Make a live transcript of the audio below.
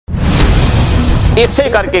ਇਸੇ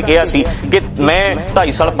ਕਰਕੇ ਕਿਹਾ ਸੀ ਕਿ ਮੈਂ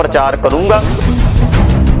 2.5 ਸਾਲ ਪ੍ਰਚਾਰ ਕਰੂੰਗਾ।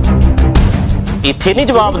 ਇੱਥੇ ਨਹੀਂ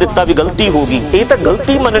ਜਵਾਬ ਦਿੱਤਾ ਵੀ ਗਲਤੀ ਹੋ ਗਈ। ਇਹ ਤਾਂ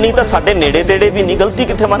ਗਲਤੀ ਮੰਨਣੀ ਤਾਂ ਸਾਡੇ ਨੇੜੇ ਤੇੜੇ ਵੀ ਨਹੀਂ। ਗਲਤੀ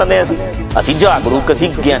ਕਿੱਥੇ ਮੰਨਦੇ ਅਸੀਂ ਜਾਗਰੂਕ, ਅਸੀਂ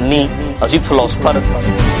ਗਿਆਨੀ, ਅਸੀਂ ਫਿਲਾਸਫਰ।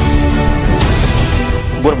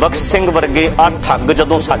 ਗੁਰਬਖਸ਼ ਸਿੰਘ ਵਰਗੇ ਆ ਠੱਗ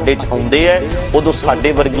ਜਦੋਂ ਸਾਡੇ ਚ ਆਉਂਦੇ ਐ, ਉਦੋਂ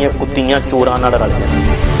ਸਾਡੇ ਵਰਗੀਆਂ ਕੁੱਤੀਆਂ ਚੋਰਾਂ ਨਾਲ ਰਲ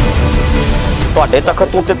ਜਾਂਦੀਆਂ। ਤੁਹਾਡੇ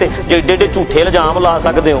ਤਖਤ ਉੱਤੇ ਤੇ ਜੇ ਏਡੇ ਏਡੇ ਝੂਠੇ ਇਲਜ਼ਾਮ ਲਾ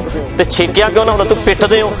ਸਕਦੇ ਹੋ ਤੇ ਛੇਕਿਆ ਕਿਉਂ ਨਾ ਹੁੰਦਾ? ਤੂੰ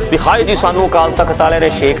ਪਿੱਟਦੇ ਹੋ ਵੀ ਹਾਏ ਜੀ ਸਾਨੂੰ ਅਕਾਲ ਤਖਤ ਵਾਲਿਆਂ ਨੇ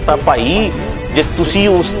ਛੇਕਤਾ। ਭਾਈ ਜੇ ਤੁਸੀਂ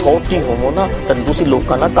ਉਸ ਅਥਾਰਟੀ ਹੋਵੋ ਨਾ ਤਾਂ ਤੁਸੀਂ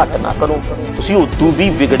ਲੋਕਾਂ ਨਾਲ ਘੱਟ ਨਾ ਕਰੋ। ਤੁਸੀਂ ਉਦੋਂ ਵੀ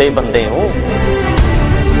ਵਿਗੜੇ ਬੰਦੇ ਹੋ।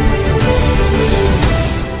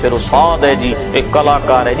 ਫਿਰ ਉਹ ਸਾਧ ਹੈ ਜੀ, ਇਹ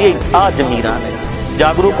ਕਲਾਕਾਰ ਹੈ ਜੀ, ਆ ਜ਼ਮੀਰਾਂ ਨੇ।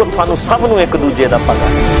 ਜਾਗਰੂਕ ਤੁਹਾਨੂੰ ਸਭ ਨੂੰ ਇੱਕ ਦੂਜੇ ਦਾ ਪਤਾ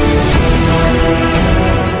ਹੈ।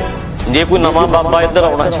 ਜੇ ਕੋਈ ਨਵਾਂ ਬਾਬਾ ਇੱਧਰ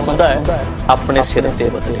ਆਉਣਾ ਚਾਹੁੰਦਾ ਹੈ, ਆਪਣੇ ਸਿਰ ਤੇ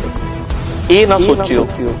ਬਦਲੇ। ਇਹ ਨਾ ਸੋਚਿਓ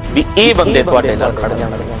ਵੀ ਇਹ ਬੰਦੇ ਤੁਹਾਡੇ ਨਾਲ ਖੜ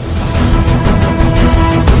ਜਾਣਗੇ।